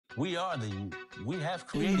We are the youth. We have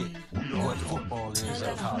created what football is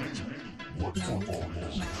in college. What football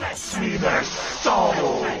is. See their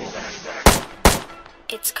soul.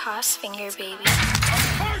 It's Cross Finger, baby.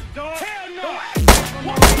 I'm hurt, dog. Hell no.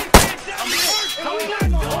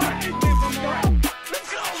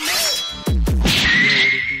 Let's go, man. Yo,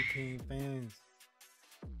 what it do, King fans?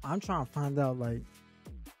 I'm trying to find out, like,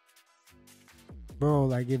 bro,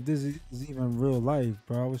 like, if this is even real life,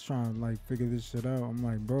 bro. I was trying to, like, figure this shit out. I'm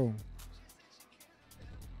like, bro,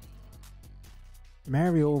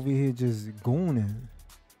 Mario over here just gooning,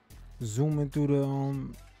 zooming through the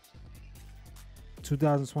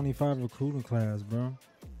 2025 recruiting class, bro.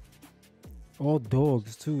 All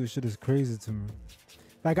dogs too. This shit is crazy to me.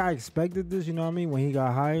 Like, I expected this, you know what I mean? When he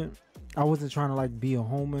got hired, I wasn't trying to like be a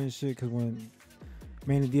homer and shit. Cause when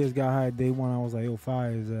Manny Diaz got hired day one, I was like, yo,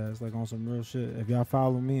 fire his ass, like on some real shit. If y'all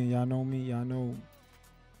follow me and y'all know me, y'all know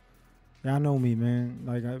me, man.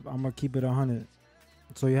 Like I'm gonna keep it 100.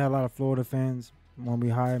 So you had a lot of Florida fans when we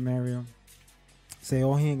hired Mario say,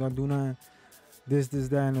 oh, he ain't gonna do nothing. This,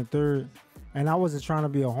 that, and the third. And I wasn't trying to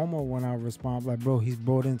be a homo when I respond. Like, bro, he's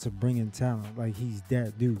brought in to bring in talent. Like, he's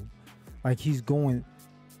that dude. Like, he's going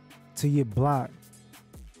to your block,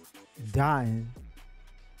 dying,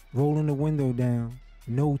 rolling the window down,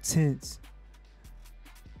 no tents,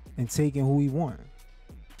 and taking who he want.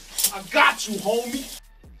 I got you, homie.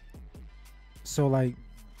 So, like,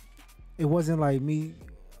 it wasn't like me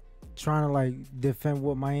trying to, like, defend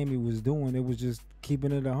what Miami was doing. It was just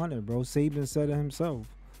keeping it 100, bro. Saban said it himself.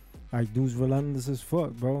 Like, dude's relentless as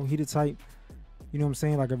fuck, bro. He the type, you know what I'm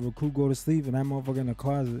saying? Like, a recruit go to sleep and that motherfucker in the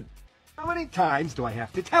closet. How many times do I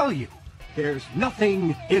have to tell you? There's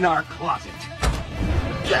nothing in our closet.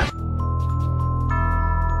 Yes.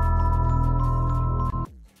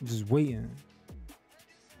 Just waiting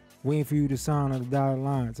for you to sign on the dotted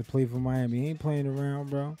line to play for Miami. He ain't playing around,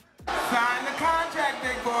 bro. Sign the contract,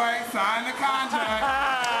 big boy. Sign the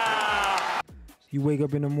contract. You wake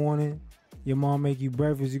up in the morning, your mom make you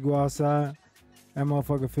breakfast, you go outside, that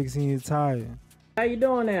motherfucker fixing your tire. How you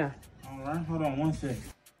doing there? All right, hold on one second.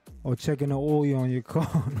 Or checking the oil on your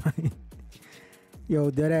car.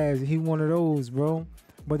 Yo, that ass, he one of those, bro.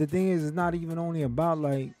 But the thing is, it's not even only about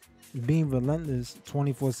like being relentless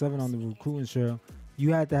 24/7 on the recruiting trail.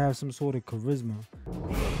 You have to have some sort of charisma.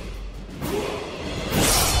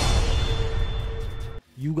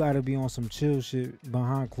 You gotta be on some chill shit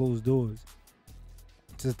behind closed doors.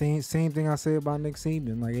 It's the thing, same thing I say about Nick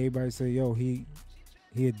Saban. Like, everybody say, yo, he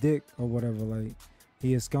a dick or whatever. Like,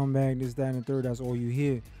 he a scumbag, this, that, and the third. That's all you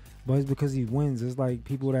hear. But it's because he wins. It's like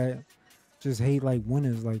people that just hate like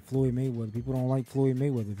winners, like Floyd Mayweather. People don't like Floyd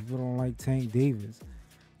Mayweather. People don't like Tank Davis.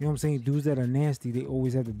 You know what I'm saying? Dudes that are nasty, they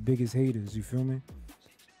always have the biggest haters. You feel me?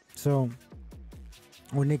 So,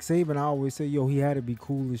 with Nick Saban, I always say, yo, he had to be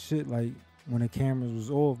cool as shit, like, when the cameras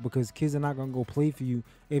was off, because kids are not going to go play for you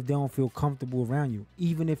if they don't feel comfortable around you,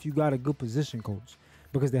 even if you got a good position coach,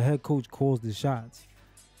 because the head coach calls the shots.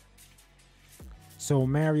 So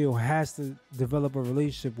Mario has to develop a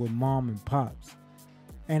relationship with mom and pops.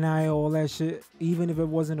 NIL, all that shit, even if it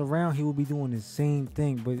wasn't around, he would be doing the same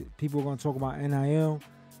thing. But people are going to talk about NIL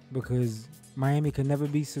because Miami can never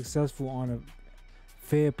be successful on a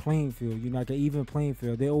fair playing field. You know, like an even playing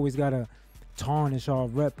field. They always got to tarnish our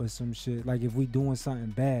rep or some shit. Like if we doing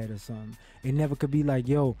something bad or something. It never could be like,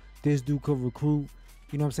 yo, this dude could recruit.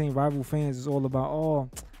 You know what I'm saying? Rival fans is all about, oh,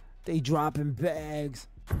 they dropping bags.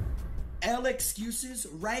 L excuses,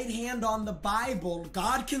 right hand on the Bible.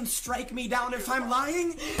 God can strike me down if I'm lying.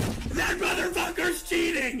 That motherfucker's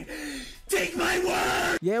cheating. Take my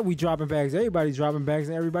word. Yeah, we dropping bags. Everybody's dropping bags,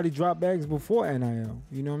 and everybody dropped bags before NIL.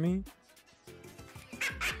 You know what I mean?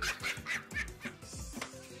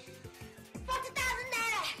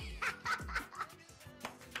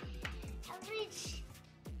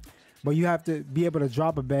 But you have to be able to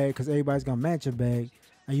drop a bag because everybody's going to match a bag.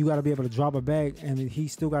 And you got to be able to drop a bag. And he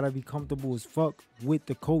still got to be comfortable as fuck with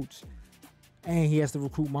the coach. And he has to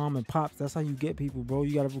recruit mom and pops. That's how you get people, bro.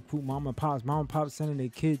 You got to recruit mom and pops. Mom and pops sending their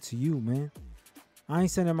kid to you, man. I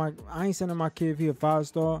ain't sending my kid if he a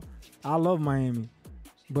 5-star. I love Miami.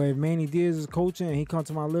 But if Manny Diaz is coaching and he come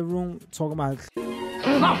to my living room talking about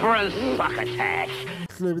Suffering succotash.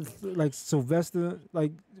 like Sylvester,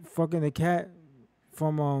 like fucking the cat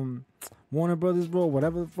from Warner Brothers, bro,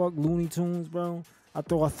 whatever the fuck, Looney Tunes, bro. I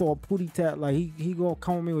thought Pootie Tap, like he gonna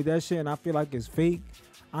come with me with that shit, and I feel like it's fake.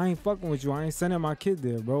 I ain't fucking with you. I ain't sending my kid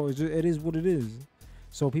there, bro. It's just, it is what it is.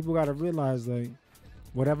 So people gotta realize, like,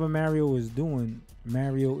 whatever Mario is doing,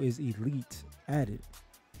 Mario is elite at it.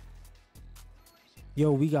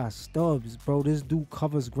 Yo, we got stubs, bro. This dude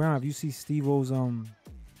covers ground. If you see Steve-O's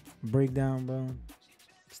breakdown, bro,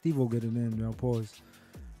 Steve will get it in, yo, pause.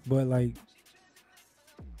 But, like,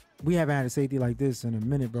 we haven't had a safety like this in a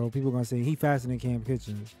minute, bro. People gonna say he faster than Cam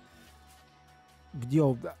Kitchens.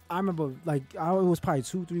 Yo, I remember, like, it was probably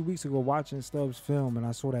 2-3 weeks ago watching Stubbs film, and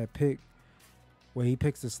I saw that pick where he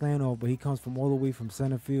picks the slant off, but he comes from all the way from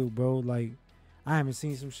center field, bro. Like, I haven't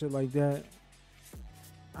seen some shit like that.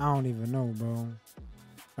 I don't even know, bro.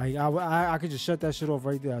 Like, I could just shut that shit off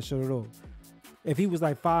right there. I shut it off. If he was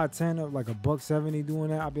like 5'10" or like a $170 doing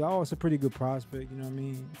that, I'd be like, oh, it's a pretty good prospect. You know what I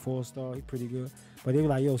mean? 4-star, he pretty good. But they were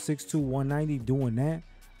like, yo, 6'2", 190 doing that.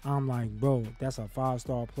 I'm like, bro, that's a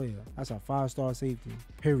 5-star player. That's a 5-star safety,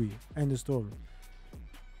 period. End of story.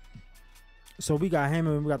 So we got him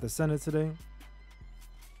and we got the center today.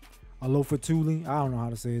 Alofa Thule. I don't know how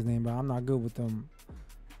to say his name, but I'm not good with them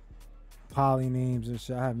poly names and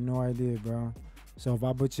shit. I have no idea, bro. So if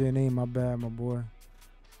I butcher your name, my bad, my boy.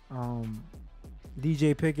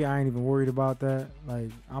 DJ Pickett, I ain't even worried about that. Like,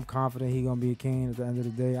 I'm confident he gonna be a king at the end of the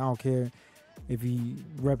day. I don't care if he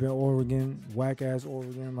repping Oregon, whack-ass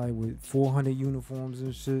Oregon, like with 400 uniforms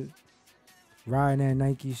and shit. Riding that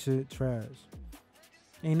Nike shit, trash.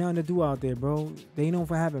 Ain't nothing to do out there, bro. They known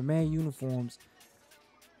for having mad uniforms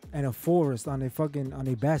and a forest on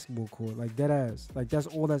their basketball court. Like, dead ass. Like, that's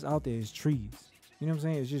all that's out there is trees. You know what I'm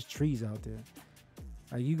saying? It's just trees out there.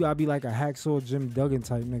 Like, you gotta be like a hacksaw Jim Duggan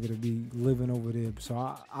type nigga to be living over there. So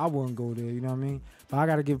I wouldn't go there, you know what I mean? But I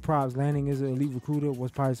gotta give props. Lanning is an elite recruiter,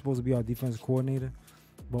 was probably supposed to be our defensive coordinator.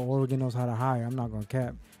 But Oregon knows how to hire. I'm not gonna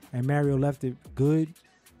cap. And Mario left it good.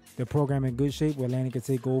 The program in good shape where Lanning could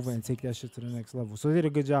take over and take that shit to the next level. So they did a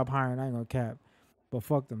good job hiring. I ain't gonna cap. But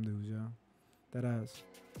fuck them dudes, yo. That ass.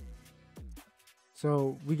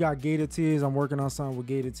 So we got Gator Tears. I'm working on something with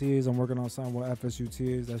Gator Tears. I'm working on something with FSU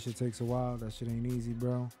Tears. That shit takes a while. That shit ain't easy,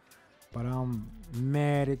 bro. But I'm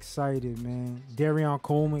mad excited, man. Darion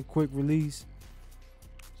Coleman, quick release.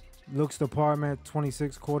 Looks the part, man.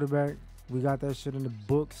 26 quarterback. We got that shit in the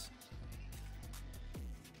books.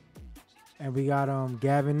 And we got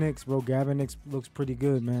Gavin Nix, bro. Gavin Nix looks pretty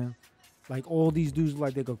good, man. Like, all these dudes look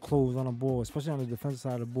like they could close on the ball, especially on the defensive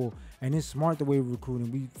side of the ball. And it's smart the way we're recruiting.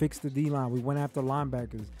 We fixed the D-line. We went after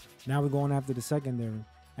linebackers. Now we're going after the secondary.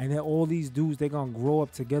 And then all these dudes, they're going to grow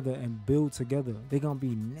up together and build together. They're going to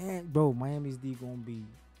be, bro, Miami's D going to be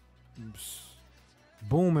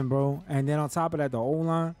booming, bro. And then on top of that, the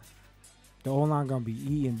O-line going to be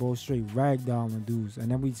eating both straight ragdolling dudes. And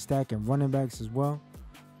then we stacking running backs as well.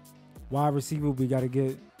 Wide receiver, we got to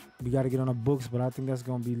get on the books, but I think that's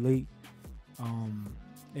going to be late.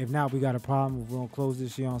 If not, we got a problem. If we don't close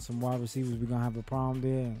this year on some wide receivers, we're going to have a problem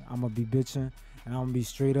there. I'm going to be bitching, and I'm going to be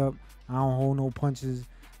straight up. I don't hold no punches.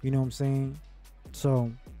 You know what I'm saying?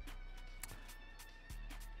 So,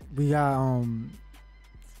 we got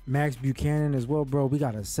Max Buchanan as well, bro. We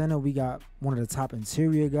got a center. We got one of the top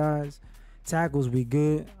interior guys. Tackles, we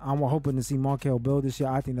good. I'm hoping to see Markel Bell this year.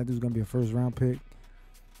 I think that dude's going to be a first-round pick.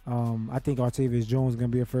 I think Artavius Jones is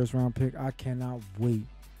going to be a first-round pick. I cannot wait.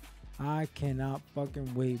 I cannot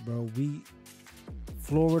fucking wait, bro.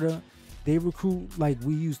 Florida, they recruit like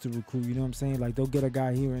we used to recruit, you know what I'm saying? Like, they'll get a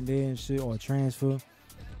guy here and there and shit, or a transfer.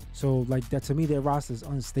 So, like, that, to me, their roster is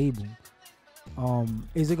unstable.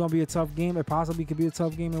 Is it going to be a tough game? It possibly could be a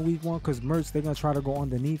tough game in week 1 because Mertz, they're going to try to go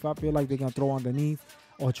underneath. I feel like they're going to throw underneath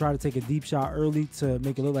or try to take a deep shot early to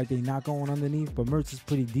make it look like they're not going underneath. But Mertz is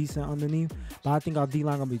pretty decent underneath. But I think our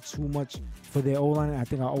D-line going to be too much for their O-line. I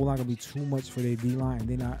think our O-line going to be too much for their D-line. And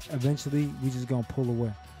then eventually, we just going to pull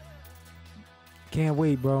away. Can't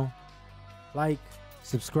wait, bro. Like,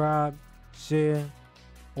 subscribe, share.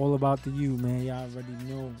 All about the you, man. Y'all already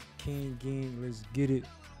know. King Gang, let's get it.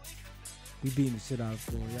 We beating the shit out of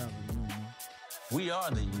Florida. Y'all already know, man. We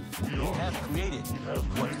are the youth. We have created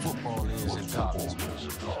what football is in college.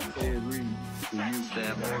 Ed Reed, the youth.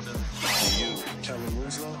 Sam Morgan, the youth. Kevin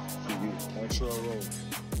Winslow, the youth. Montreal Road,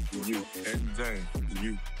 the youth. Ed James, the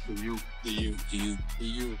youth. The youth. The youth. The youth. The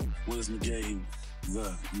youth. Willis McGahee,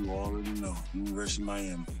 the you already know. University of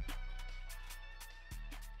Miami.